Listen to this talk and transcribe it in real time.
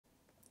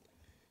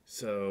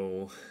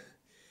So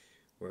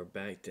we're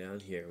back down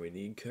here. We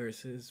need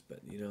curses, but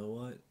you know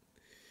what?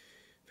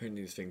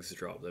 Apparently these things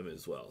drop them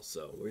as well.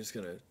 So we're just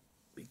gonna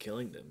be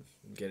killing them,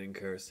 getting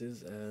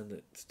curses, and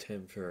it's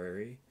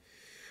temporary.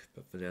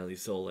 But for now,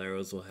 these soul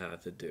arrows will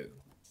have to do.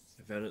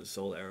 I found that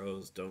soul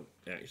arrows don't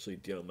actually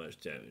deal much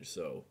damage,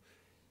 so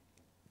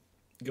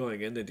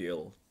going in to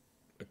deal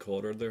a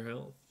quarter of their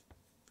health,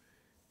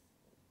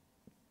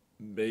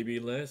 maybe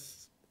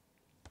less.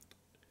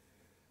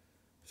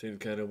 Seems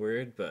kind of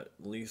weird, but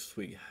at least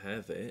we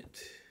have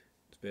it.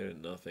 It's better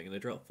than nothing, and they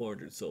drop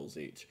 400 souls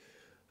each.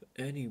 But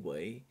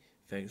anyway,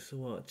 thanks for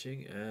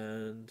watching,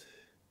 and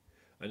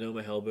I know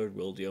my halberd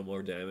will deal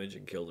more damage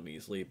and kill them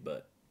easily,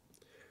 but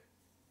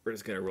we're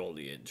just gonna roll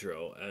the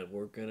intro, and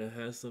we're gonna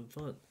have some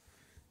fun.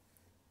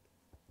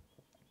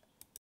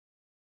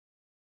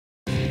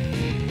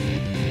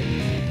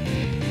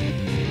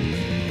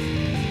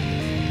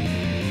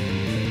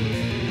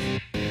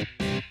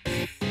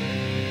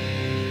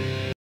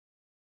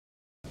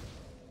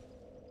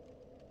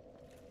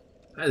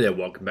 Hi there,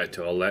 welcome back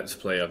to our Let's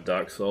Play of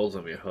Dark Souls.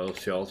 I'm your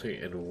host, Shelty,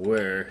 and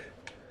we're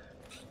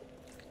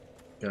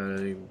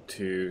going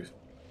to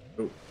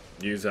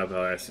use up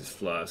our Estus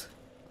Flask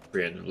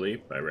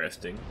preemptively by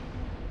resting.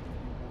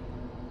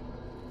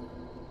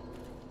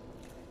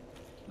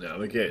 Now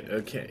we're good,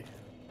 okay.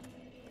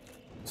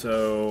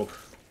 So,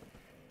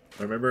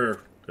 I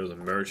remember there was a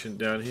merchant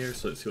down here,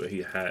 so let's see what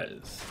he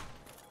has.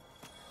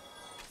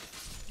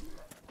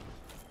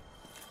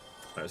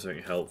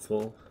 Something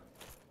helpful?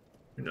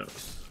 Who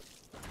knows?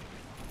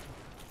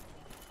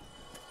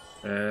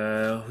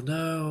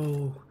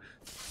 No!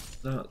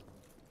 Not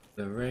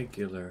the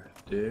regular,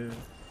 dude.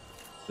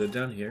 They're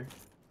down here.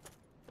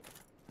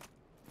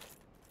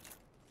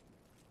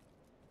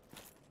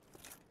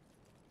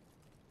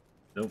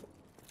 Nope.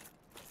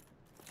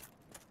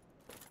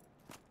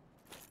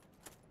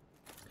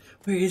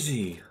 Where is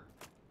he?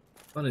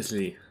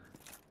 Honestly.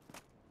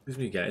 Excuse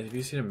me, guys. Have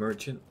you seen a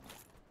merchant?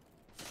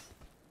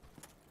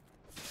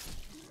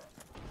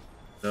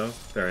 No?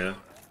 Fair enough.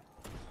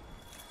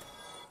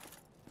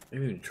 I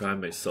haven't even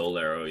tried my soul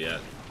arrow yet.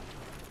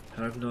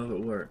 How do I know if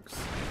it works?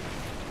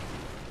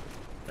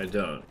 I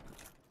don't.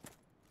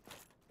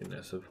 And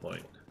that's the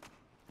point.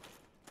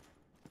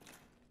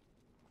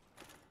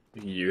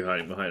 You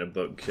hiding behind a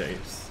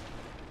bookcase.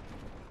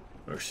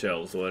 Or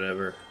shelves,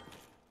 whatever.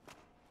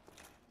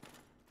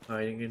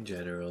 Hiding in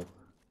general.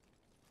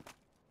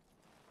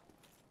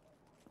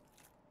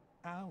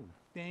 Oh,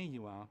 there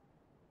you are.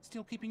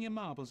 Still keeping your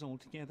marbles all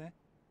together?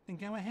 Then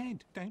go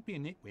ahead, don't be a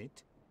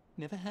nitwit.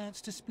 Never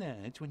hurts to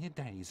splurge when your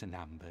days are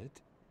numbered.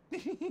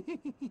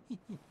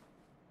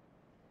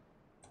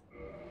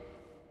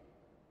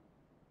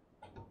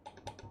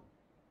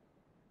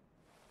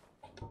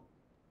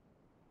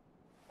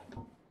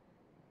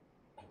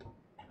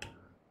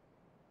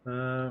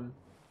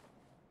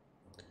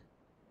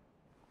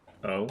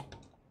 Oh.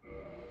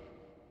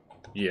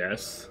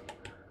 Yes.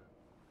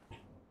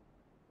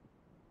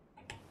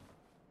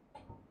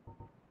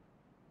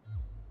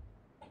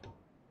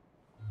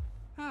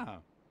 Oh,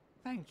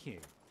 thank you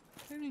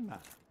very much.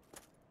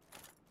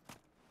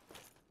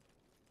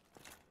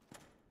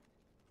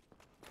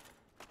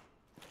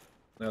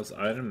 That's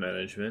item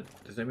management.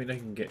 Does that mean I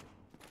can get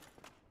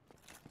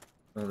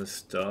all this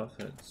stuff?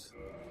 That's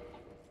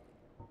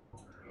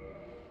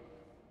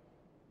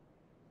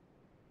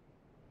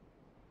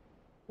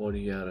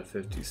 40 out of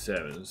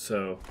 57,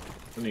 so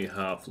I need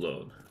half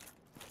load.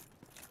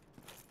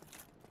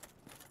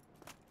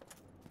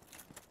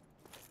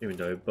 Even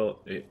though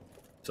it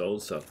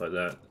sold stuff like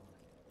that.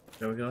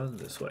 Now we're going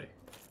this way.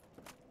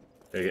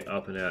 Gotta get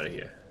up and out of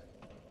here.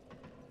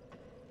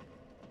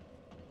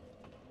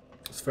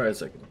 As far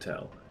as I can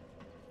tell.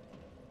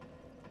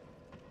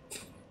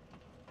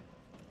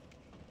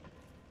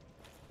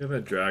 What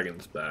about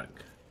Dragon's back?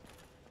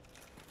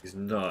 If he's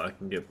not, I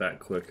can get back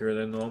quicker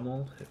than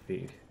normal. If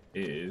he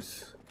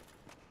is,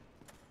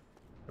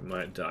 I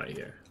might die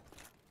here.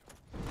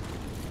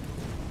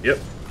 Yep,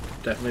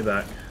 definitely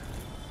back.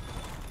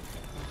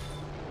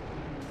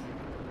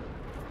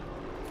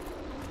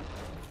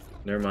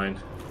 Never mind.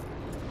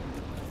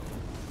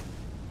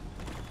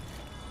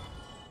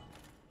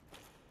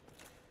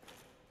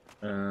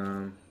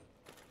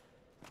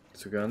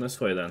 So we're going this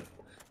way then.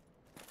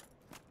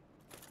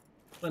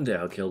 One day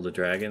I'll kill the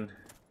dragon.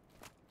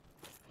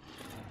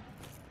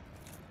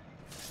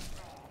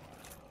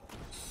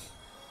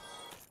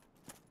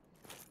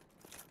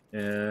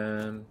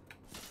 And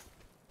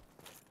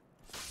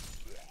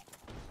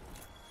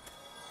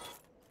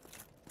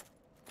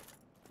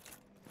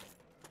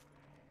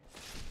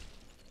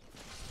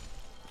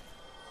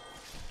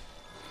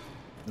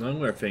knowing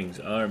where things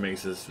are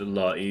makes this a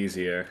lot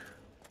easier.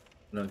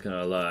 Not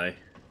gonna lie.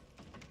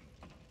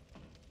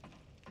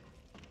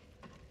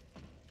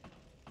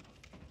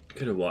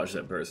 Could have watched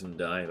that person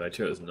die, but I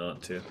chose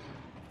not to.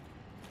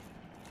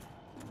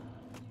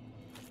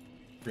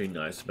 Pretty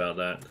nice about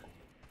that.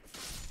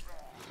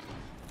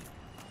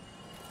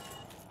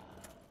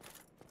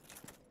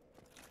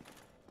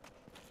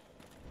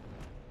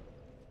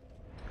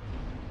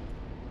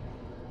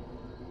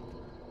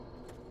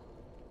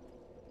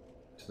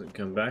 Doesn't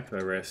come back if I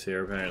rest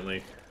here,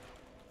 apparently.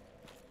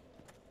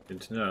 Good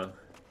to know.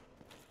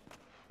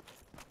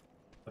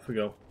 Off we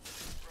go.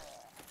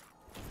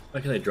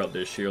 Why can they drop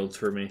their shields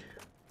for me?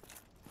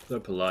 So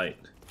polite.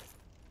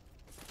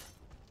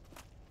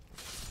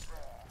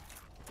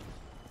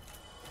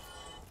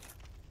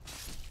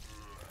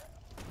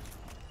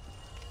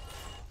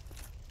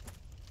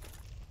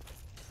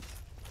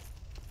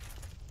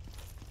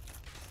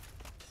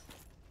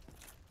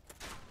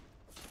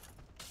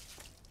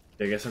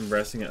 I guess I'm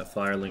resting at a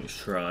Firelink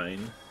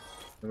Shrine,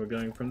 and we're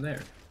going from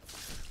there.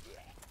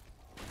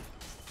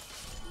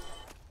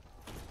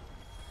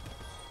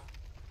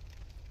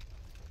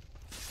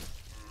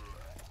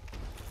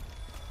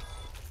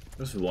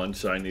 Just one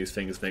shine, these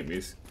things make me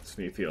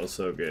feel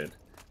so good.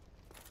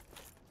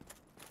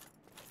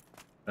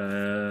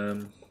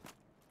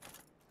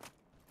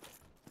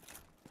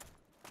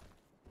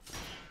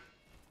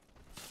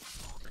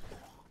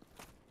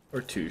 Or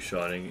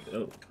two-shotting.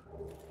 Oh.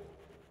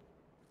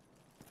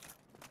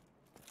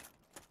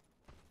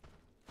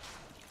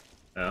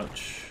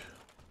 Ouch.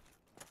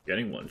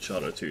 Getting one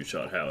shot or two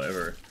shot,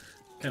 however,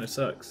 kind of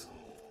sucks.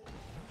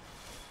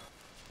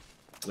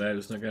 That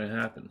is not going to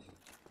happen.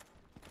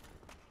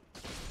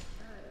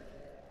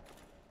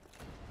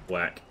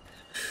 Whack.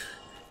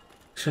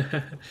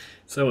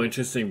 So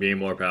interesting being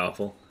more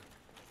powerful.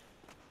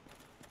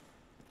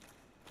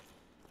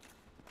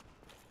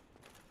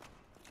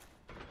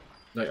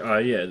 Like, oh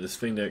yeah, this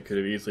thing that could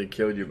have easily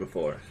killed you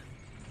before.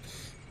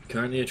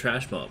 Currently a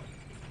trash mob.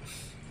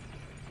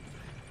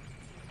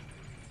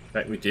 In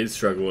fact, we did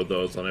struggle with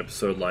those on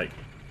episode like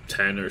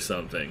 10 or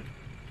something.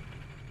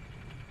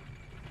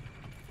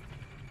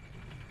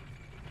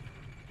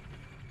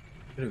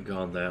 Could have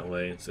gone that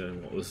way instead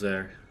of what was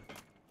there.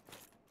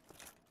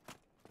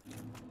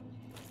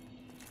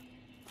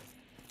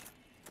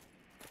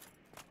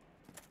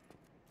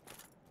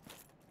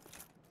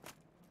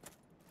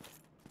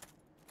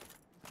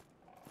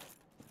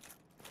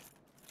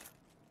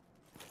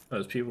 Oh,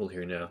 there's people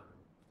here now.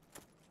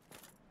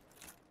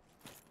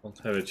 I'll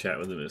have a chat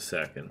with them in a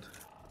second.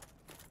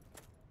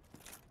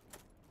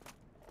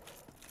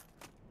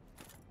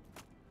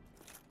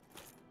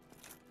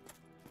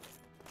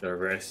 Gotta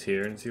rest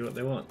here and see what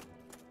they want.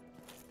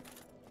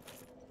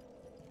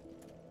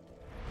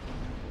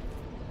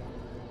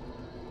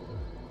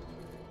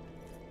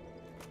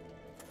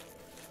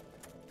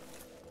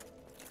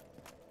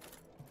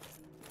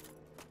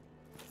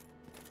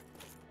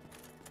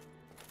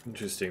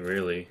 Interesting,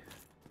 really.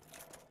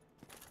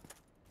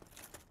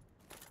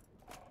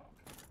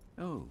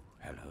 Oh,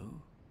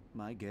 hello.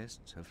 My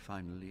guests have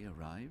finally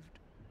arrived.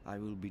 I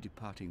will be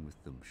departing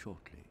with them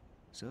shortly.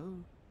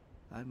 So,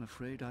 I'm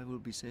afraid I will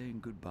be saying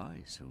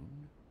goodbye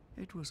soon.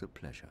 It was a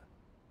pleasure.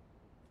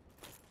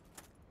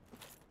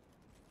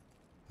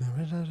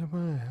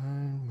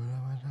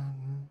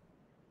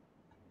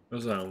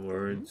 Those aren't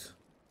words.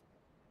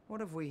 What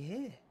have we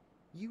here?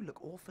 You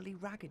look awfully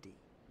raggedy.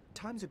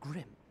 Times are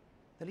grim.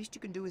 The least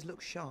you can do is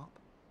look sharp.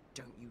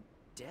 Don't you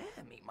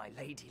dare meet my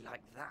lady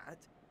like that.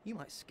 You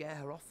might scare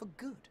her off for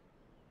good.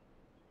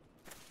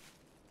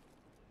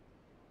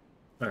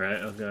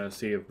 Alright, I'm gonna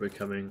see if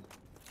becoming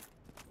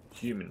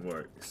human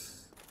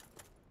works.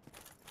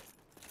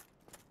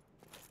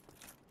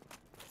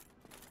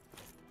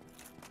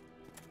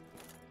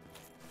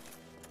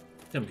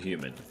 I'm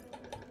human.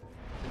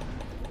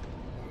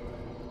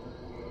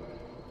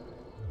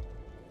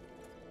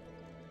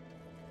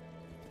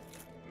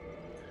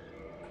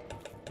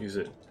 Use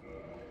it.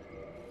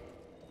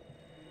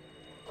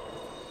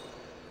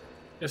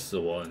 It's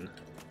the one.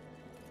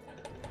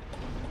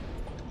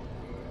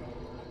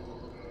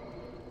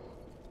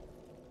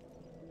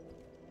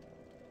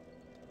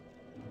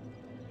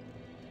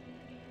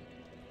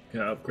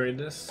 Can I upgrade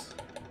this?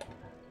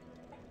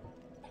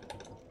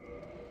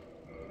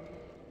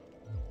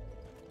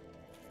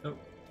 Nope.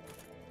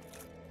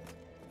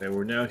 Okay,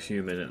 we're now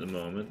human at the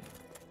moment.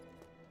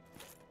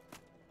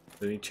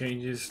 Then he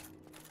changes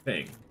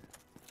thing.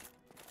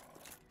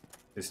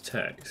 His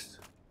text.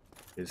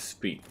 His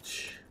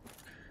speech.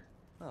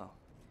 Oh,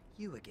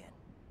 you again.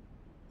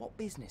 What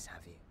business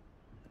have you?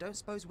 I don't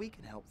suppose we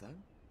can help, though.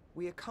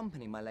 We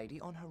accompany my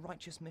lady on her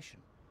righteous mission.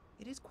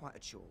 It is quite a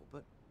chore,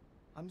 but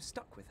I'm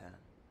stuck with her.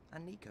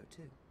 And Nico,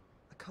 too.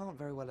 I can't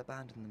very well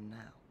abandon them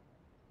now.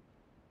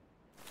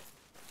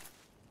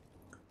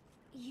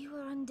 You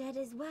are undead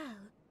as well?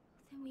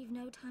 Then we've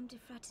no time to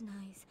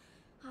fraternize.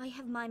 I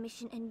have my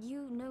mission and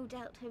you no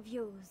doubt have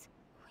yours.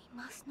 We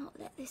must not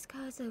let this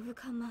curse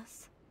overcome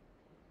us.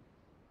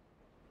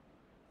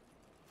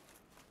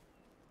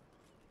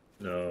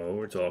 No,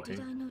 we're talking.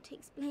 Did I not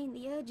explain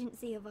the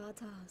urgency of our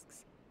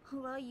tasks?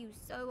 Or are you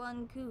so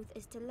uncouth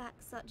as to lack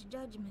such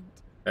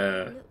judgment?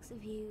 The looks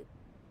of you...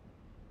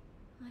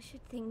 I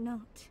should think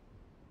not.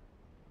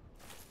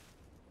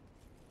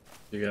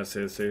 You gotta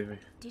say this to me?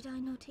 Did I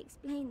not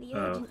explain the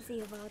urgency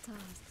of our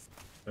tasks?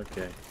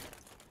 Okay.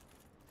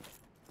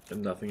 Got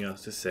nothing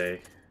else to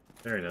say.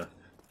 Fair enough.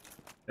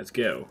 Let's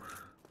go.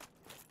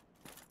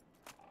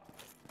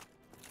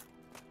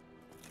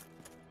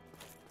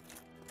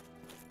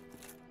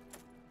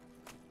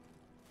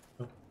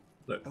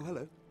 Look. Oh,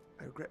 hello.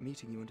 I regret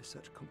meeting you under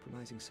such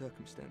compromising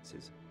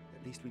circumstances.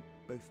 At least we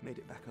both made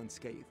it back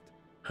unscathed.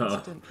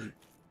 Incidentally,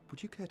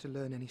 would you care to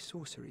learn any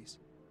sorceries?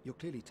 You're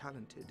clearly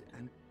talented,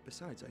 and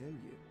besides, I owe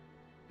you.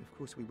 Of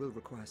course, we will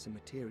require some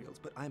materials,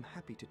 but I'm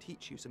happy to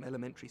teach you some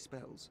elementary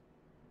spells.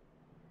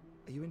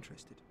 Are you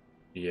interested?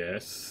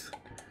 Yes.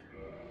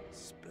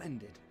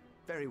 Splendid.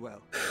 Very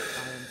well. I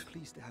am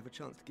pleased to have a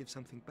chance to give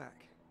something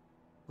back.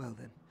 Well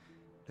then,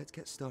 let's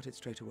get started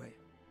straight away.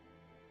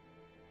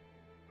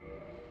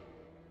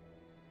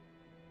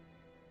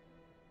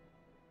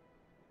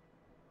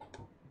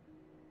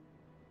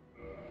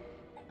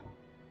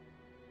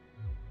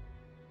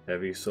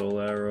 Heavy soul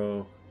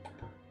arrow.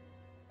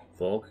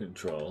 Fall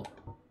control.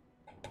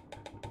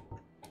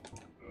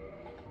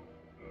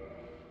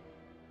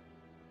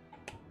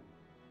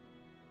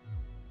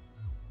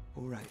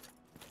 All right.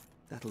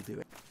 That'll do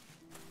it.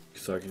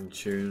 So I can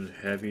tune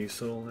heavy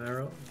soul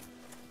arrow.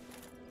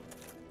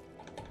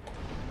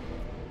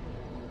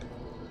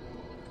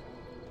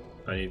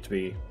 I need to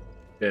be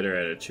better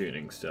at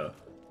tuning stuff.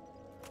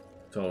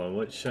 So hold on,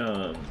 which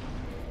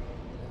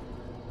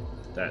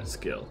that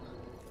skill.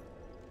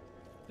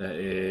 That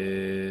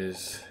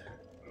is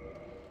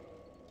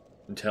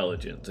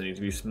intelligence. I need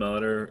to be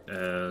smarter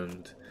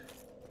and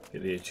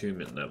get the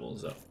attunement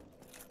levels up.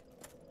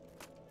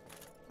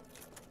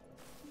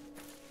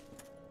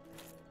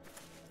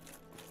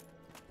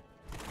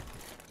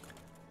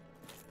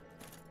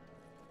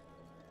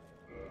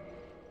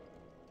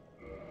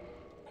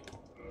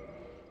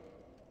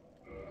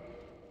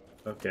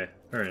 Okay,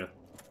 fair enough.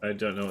 I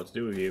don't know what to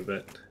do with you,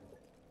 but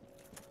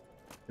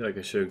I feel like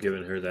I should have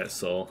given her that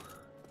soul.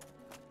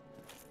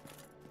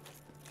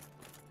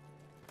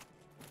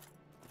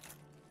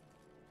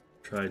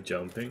 Try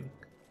jumping.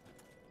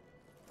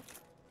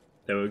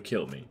 That would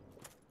kill me.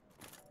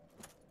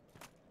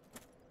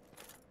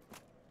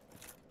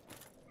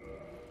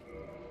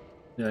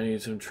 Now I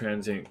need some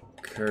transient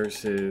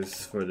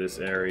curses for this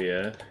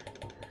area.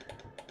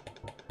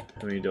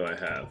 How many do I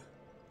have?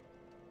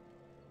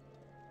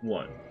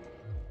 1. Is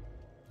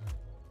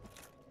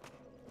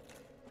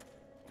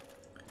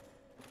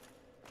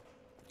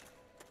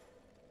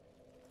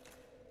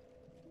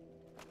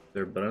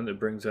there a button that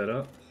brings that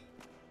up?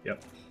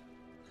 Yep.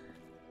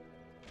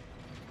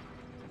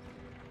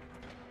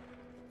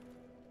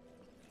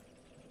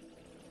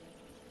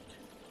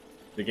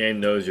 The game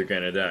knows you're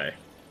gonna die.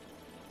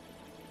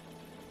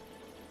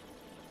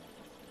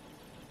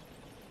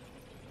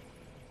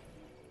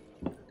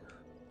 I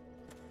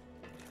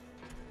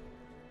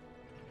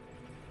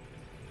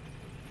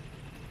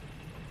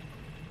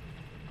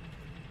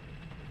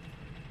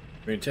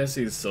mean, test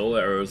these soul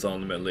arrows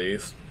on them at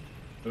least.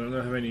 I don't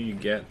know how many you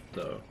get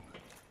though.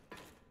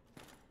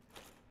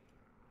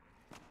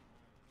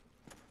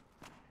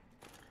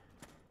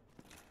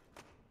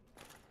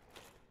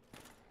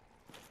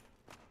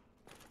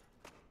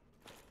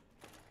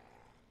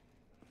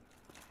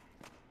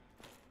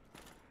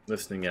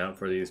 Listening out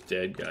for these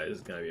dead guys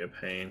is gonna be a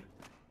pain.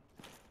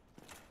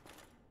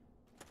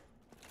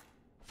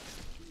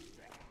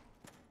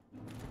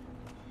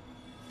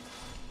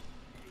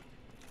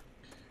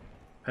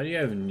 How do you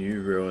have new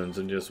ruins?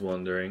 I'm just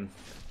wondering.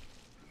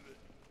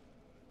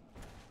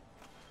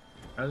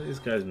 How do these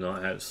guys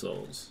not have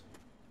souls?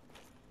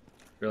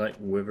 They're like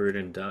withered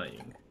and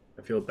dying.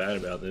 I feel bad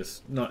about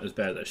this. Not as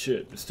bad as I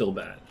should, but still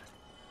bad.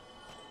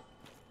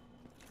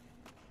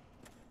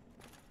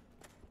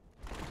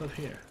 What's up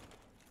here?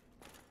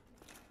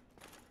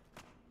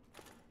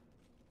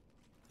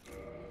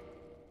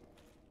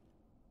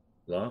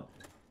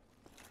 Locked?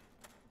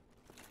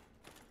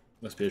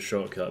 Must be a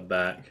shortcut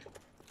back.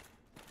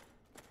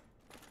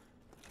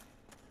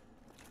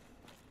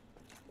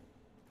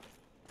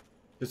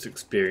 Just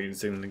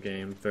experiencing the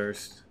game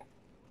first.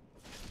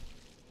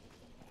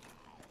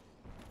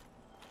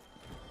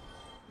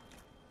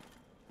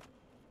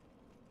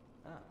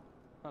 Ah,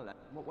 well,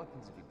 what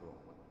weapons have you brought?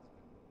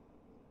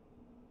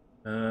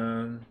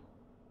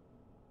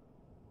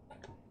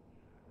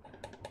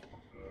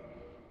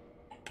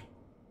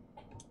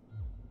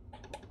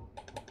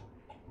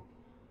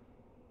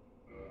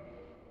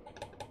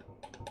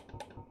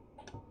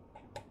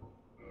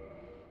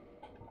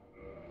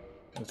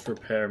 Let's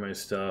repair my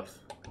stuff.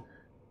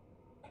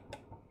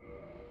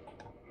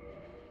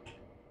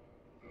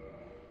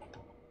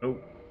 Oh,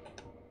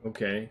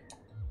 okay.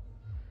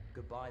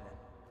 Goodbye then.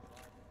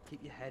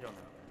 Keep your head on it.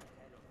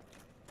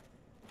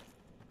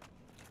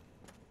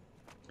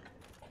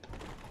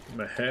 Keep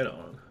my head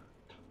on.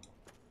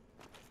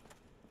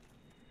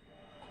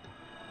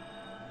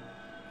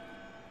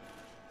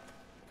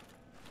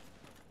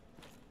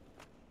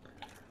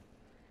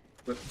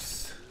 Whoops.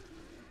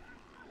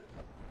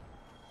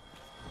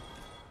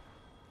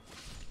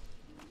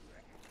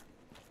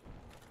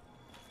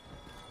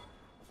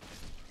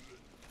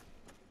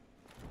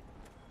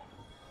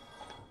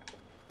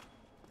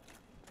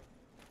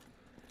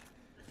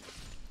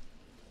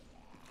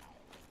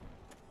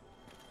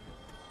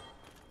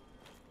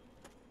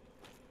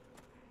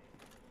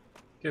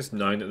 Guess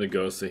knowing that the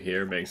ghosts are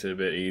here makes it a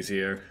bit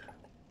easier.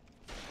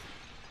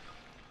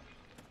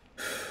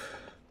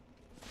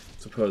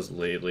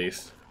 Supposedly, at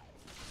least.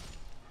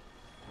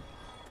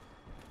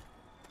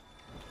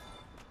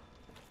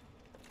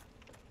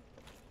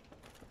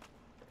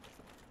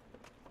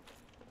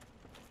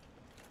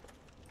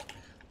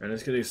 And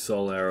let's get these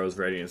soul arrows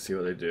ready and see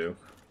what they do.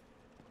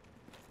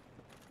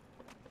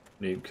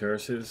 Need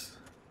curses.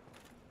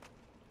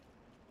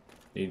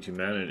 Need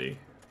humanity.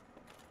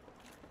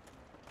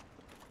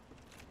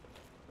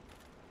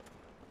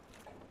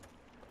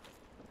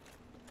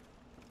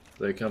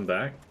 Do they come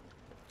back?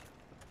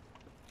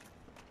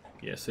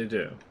 Yes, they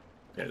do.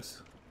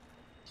 Yes.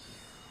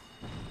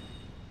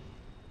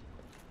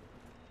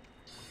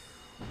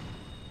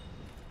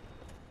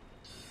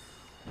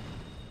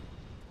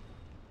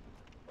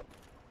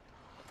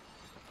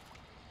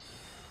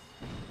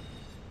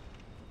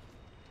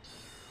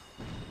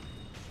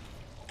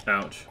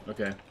 Ouch.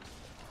 Okay.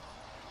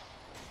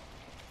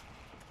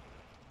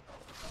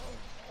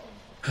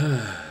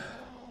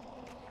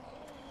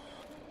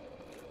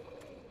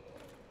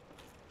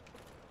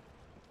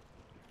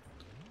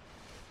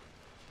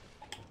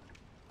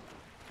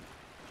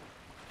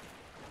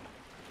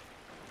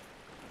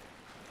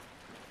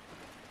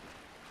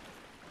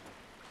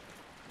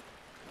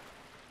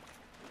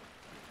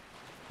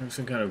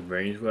 Some kind of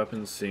ranged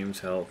weapon seems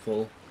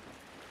helpful.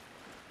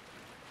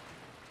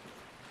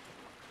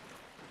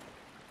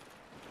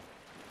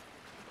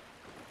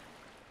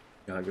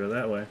 Gotta go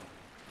that way.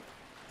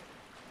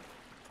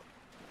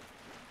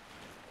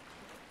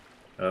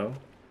 Oh.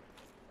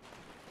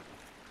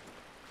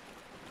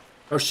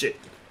 Oh shit.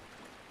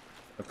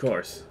 Of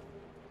course.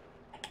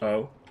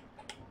 Oh.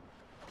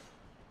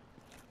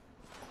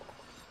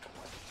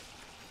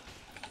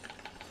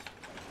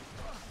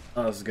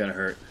 Oh, this is gonna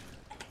hurt.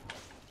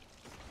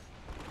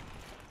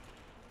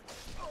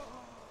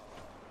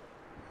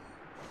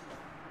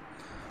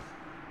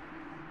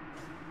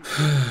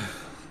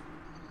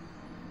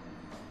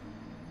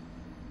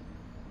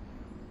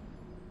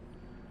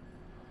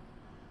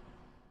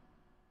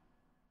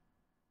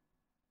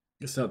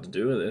 Guess I'll have to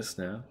do with this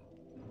now.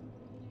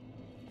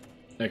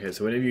 Okay,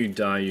 so whenever you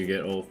die, you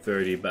get all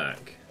 30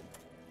 back.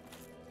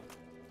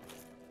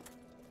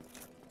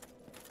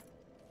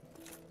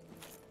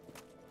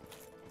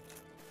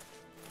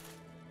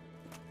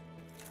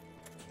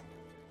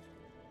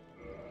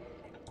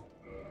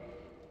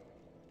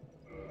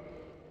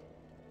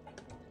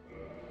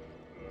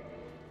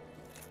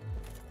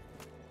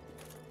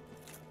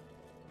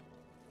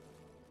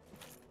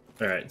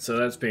 Alright, so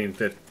that's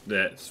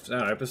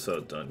our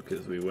episode done,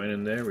 because we went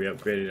in there, we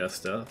upgraded our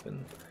stuff,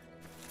 and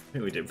I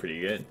think we did pretty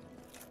good.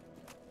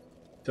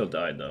 Still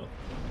died though.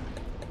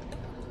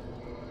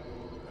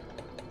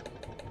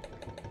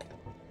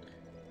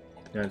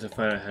 Now to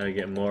find out how to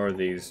get more of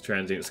these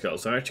transient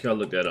skulls. So I actually gotta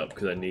look that up,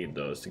 because I need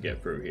those to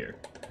get through here.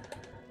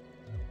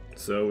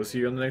 So we'll see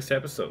you on the next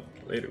episode.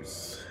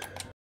 Laters.